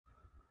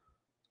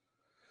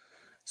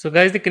So,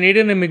 guys, the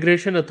Canadian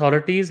immigration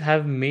authorities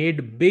have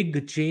made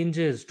big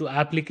changes to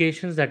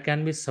applications that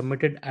can be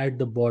submitted at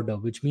the border,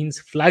 which means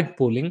flag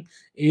polling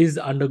is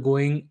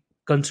undergoing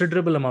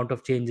considerable amount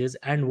of changes.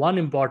 And one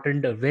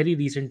important, very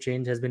recent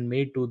change has been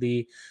made to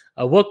the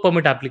work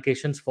permit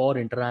applications for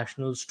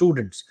international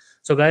students.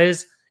 So,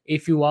 guys,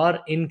 if you are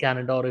in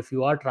Canada or if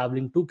you are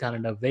traveling to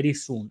Canada very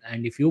soon,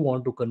 and if you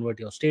want to convert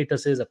your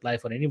statuses, apply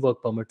for any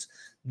work permits,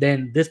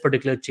 then this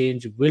particular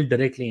change will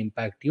directly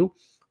impact you.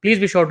 Please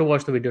be sure to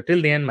watch the video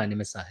till the end. My name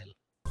is Sahil.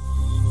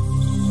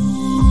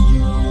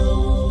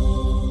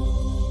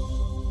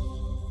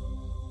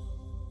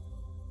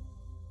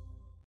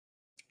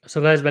 So,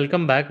 guys,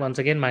 welcome back. Once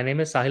again, my name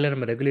is Sahil and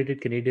I'm a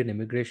regulated Canadian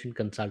immigration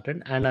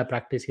consultant and I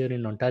practice here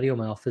in Ontario.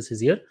 My office is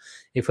here.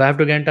 If you have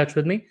to get in touch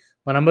with me,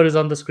 my number is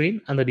on the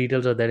screen and the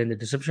details are there in the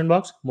description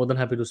box. More than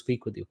happy to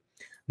speak with you.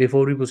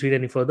 Before we proceed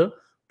any further,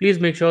 please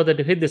make sure that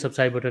you hit the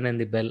subscribe button and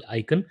the bell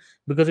icon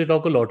because we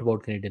talk a lot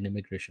about Canadian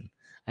immigration.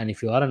 And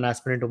if you are an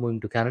aspirant of moving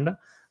to Canada,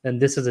 then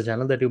this is a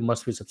channel that you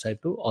must be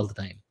subscribed to all the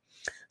time.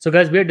 So,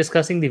 guys, we are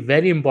discussing the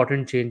very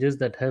important changes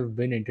that have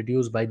been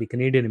introduced by the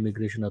Canadian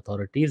immigration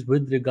authorities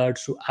with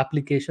regards to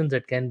applications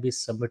that can be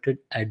submitted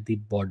at the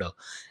border.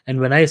 And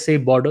when I say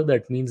border,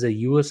 that means the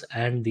US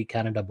and the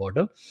Canada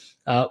border.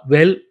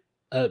 Let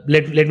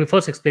me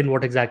first explain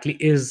what exactly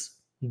is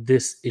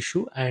this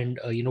issue and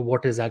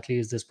what exactly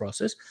is this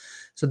process.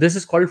 So this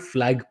is called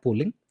flag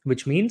polling,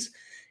 which means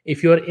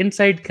if you are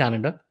inside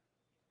Canada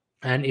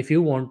and if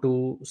you want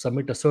to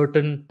submit a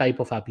certain type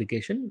of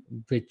application,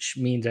 which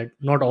means that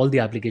not all the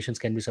applications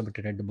can be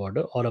submitted at the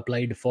border or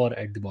applied for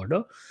at the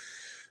border.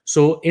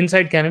 So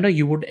inside Canada,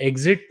 you would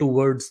exit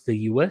towards the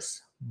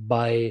US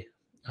by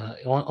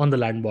on the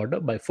land border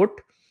by foot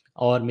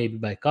or maybe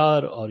by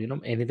car or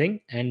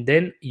anything, and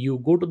then you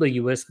go to the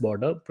US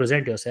border,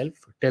 present yourself,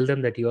 tell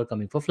them that you are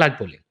coming for flag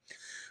polling.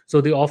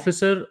 So the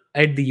officer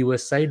at the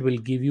US side will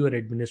give you an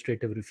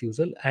administrative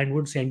refusal and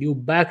would send you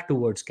back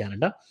towards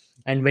Canada.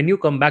 And when you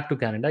come back to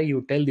Canada,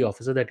 you tell the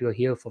officer that you're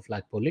here for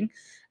flag polling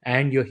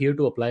and you're here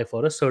to apply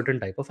for a certain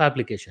type of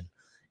application.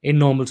 In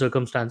normal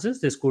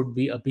circumstances, this could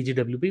be a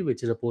PGWP,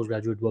 which is a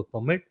postgraduate work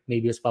permit,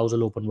 maybe a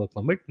spousal open work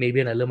permit, maybe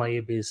an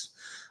LMIA based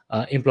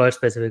employer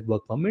specific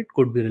work permit,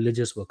 could be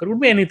religious worker, could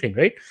be anything,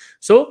 right?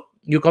 So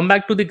you come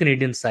back to the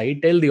Canadian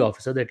side, tell the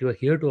officer that you are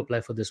here to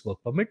apply for this work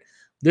permit.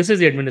 This is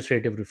the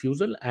administrative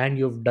refusal, and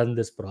you've done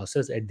this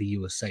process at the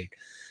US side.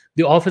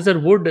 The officer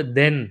would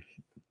then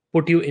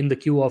put you in the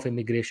queue of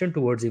immigration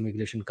towards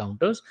immigration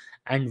counters,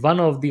 and one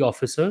of the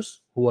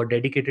officers who are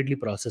dedicatedly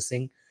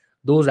processing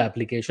those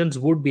applications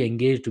would be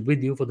engaged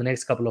with you for the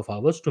next couple of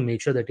hours to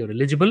make sure that you're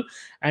eligible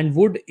and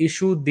would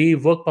issue the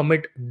work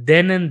permit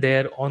then and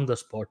there on the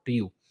spot to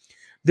you.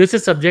 This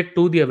is subject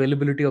to the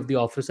availability of the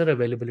officer,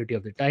 availability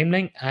of the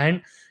timeline,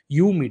 and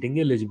you meeting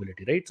the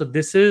eligibility, right? So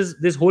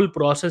this whole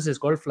process is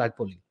called flag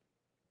polling.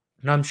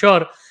 Now, I'm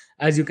sure,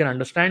 as you can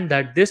understand,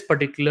 that this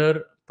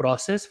particular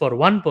process for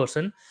one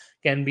person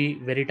can be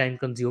very time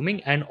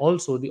consuming, and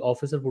also the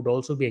officer would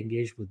also be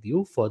engaged with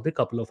you for the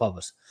couple of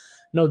hours.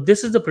 Now,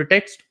 this is the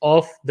pretext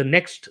of the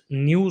next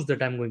news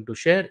that I'm going to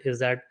share is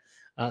that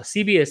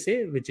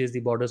CBSA, which is the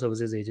Border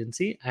Services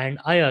Agency, and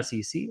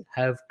IRCC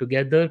have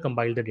together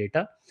compiled the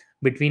data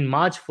between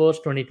March 1st,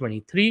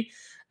 2023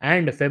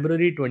 and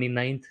February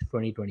 29th,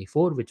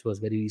 2024, which was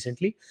very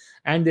recently.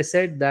 And they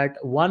said that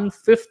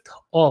 1/5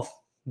 of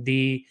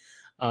the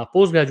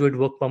postgraduate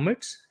work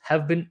permits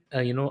have been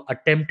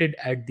attempted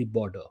at the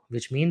border,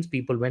 which means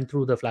people went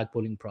through the flag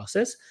polling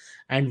process,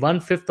 and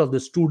 1/5 of the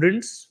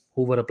students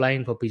who were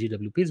applying for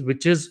PGWPs,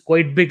 which is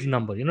quite big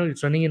number,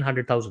 it's running in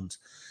 100,000s,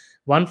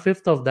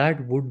 1/5 of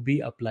that would be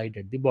applied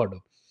at the border,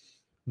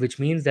 which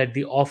means that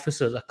the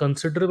officers, a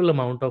considerable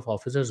amount of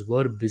officers,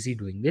 were busy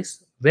doing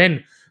this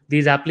when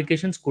these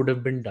applications could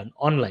have been done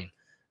online.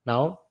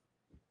 Now,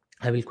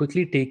 I will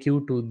quickly take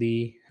you to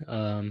the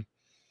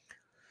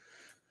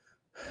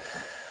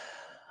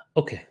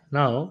okay.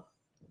 Now,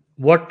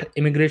 what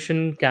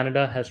Immigration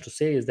Canada has to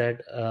say is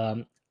that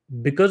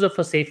because of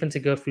a safe and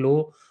secure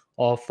flow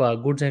of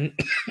goods and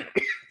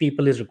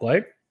people is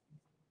required,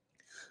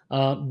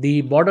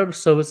 the border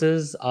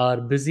services are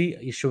busy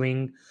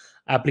issuing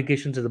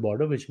applications at the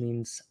border, which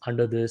means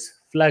under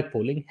this flag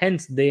polling.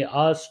 Hence, they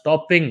are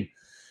stopping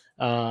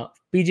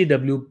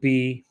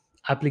PGWP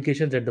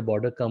applications at the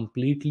border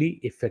completely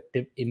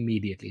effective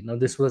immediately. Now,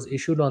 this was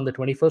issued on the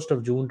 21st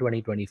of June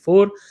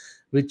 2024,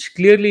 which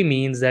clearly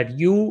means that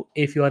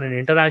if you are an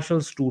international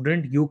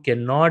student, you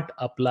cannot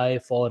apply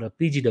for a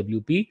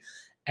PGWP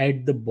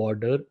at the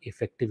border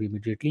effective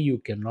immediately. You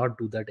cannot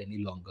do that any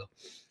longer.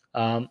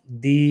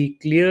 The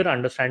clear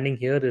understanding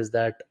here is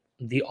that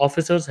the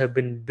officers have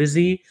been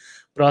busy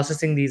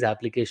processing these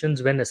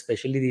applications when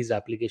especially these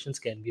applications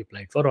can be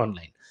applied for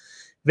online.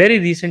 Very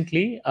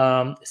recently,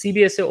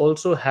 CBSA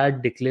also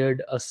had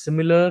declared a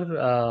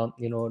similar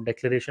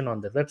declaration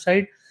on their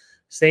website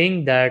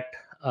saying that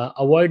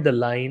avoid the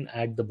line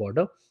at the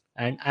border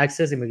and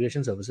access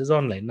immigration services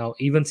online. Now,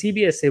 even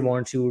CBSA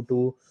wants you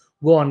to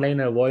go online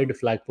and avoid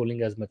flag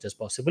polling as much as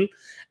possible.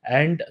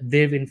 And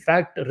they've in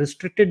fact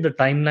restricted the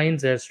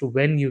timelines as to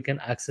when you can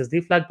access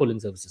the flag polling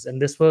services.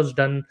 And this was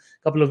done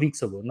a couple of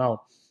weeks ago.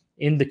 Now,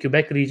 in the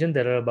Quebec region,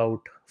 there are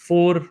about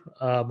four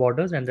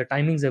borders, and the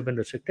timings have been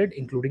restricted,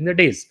 including the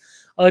days.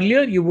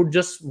 Earlier, you would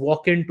just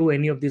walk into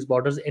any of these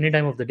borders any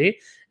time of the day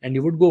and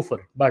you would go for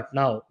it. But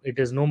now it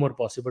is no more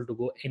possible to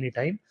go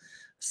anytime.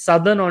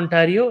 Southern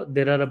Ontario,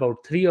 there are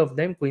about three of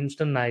them: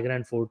 Queenston, Niagara,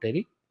 and Fort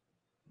Erie.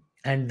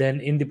 And then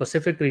in the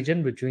Pacific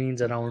region, which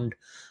means around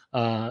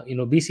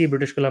BC,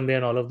 British Columbia,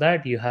 and all of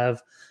that, you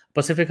have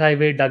Pacific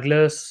Highway,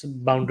 Douglas,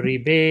 Boundary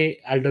Bay,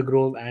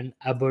 Aldergrove, and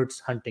Abbott's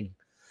Hunting.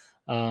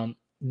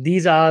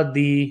 These are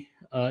the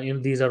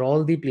these are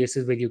all the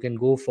places where you can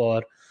go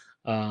for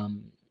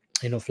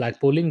flag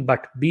polling.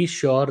 But be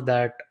sure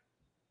that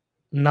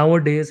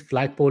nowadays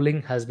flag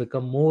polling has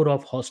become more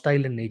of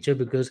hostile in nature,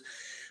 because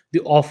the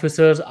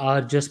officers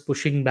are just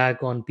pushing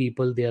back on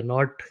people. They are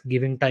not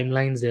giving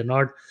timelines. They're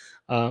not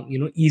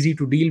easy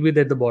to deal with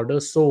at the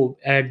border. So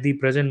at the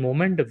present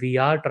moment, we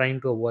are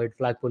trying to avoid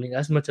flag polling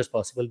as much as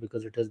possible,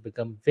 because it has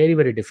become very,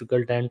 very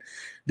difficult, and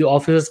the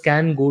officers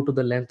can go to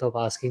the length of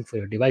asking for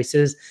your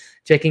devices,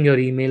 checking your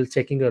email,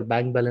 checking your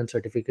bank balance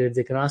certificates.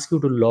 They can ask you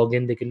to log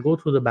in. They can go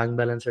through the bank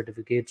balance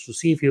certificates to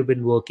see if you've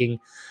been working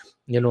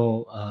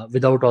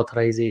without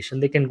authorization.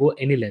 They can go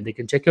any length. They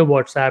can check your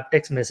WhatsApp,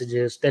 text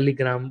messages,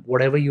 Telegram,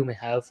 whatever you may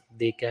have.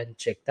 They can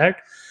check that,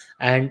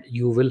 and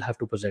you will have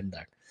to present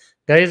that.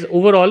 Guys,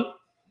 overall,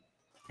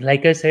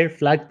 like I said,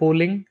 flag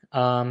polling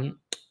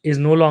is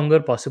no longer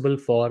possible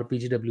for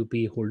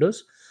PGWP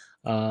holders.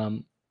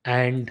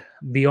 And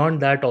beyond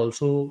that,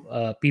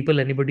 also,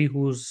 anybody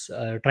who's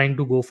trying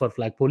to go for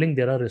flag polling,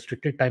 there are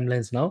restricted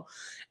timelines now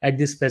at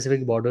the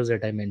specific borders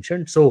that I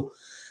mentioned. So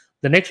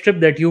the next trip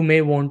that you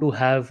may want to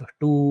have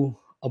to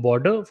a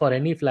border for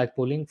any flag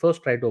polling,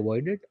 first try to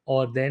avoid it,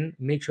 or then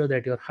make sure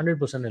that you're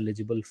 100%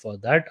 eligible for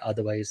that.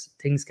 Otherwise,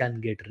 things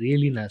can get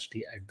really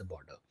nasty at the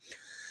border.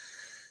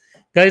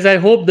 Guys, I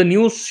hope the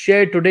news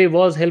shared today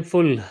was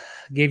helpful,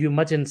 gave you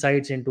much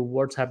insights into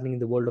what's happening in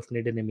the world of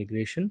Canadian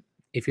immigration.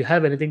 If you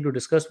have anything to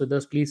discuss with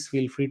us, please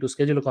feel free to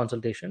schedule a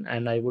consultation,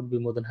 and I would be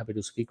more than happy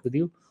to speak with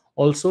you.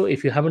 Also,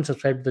 if you haven't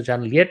subscribed to the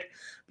channel yet,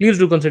 please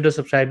do consider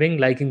subscribing,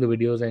 liking the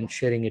videos, and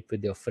sharing it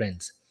with your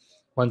friends.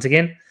 Once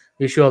again,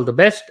 wish you all the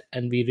best,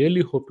 and we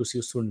really hope to see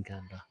you soon in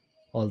Canada.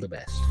 All the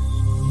best.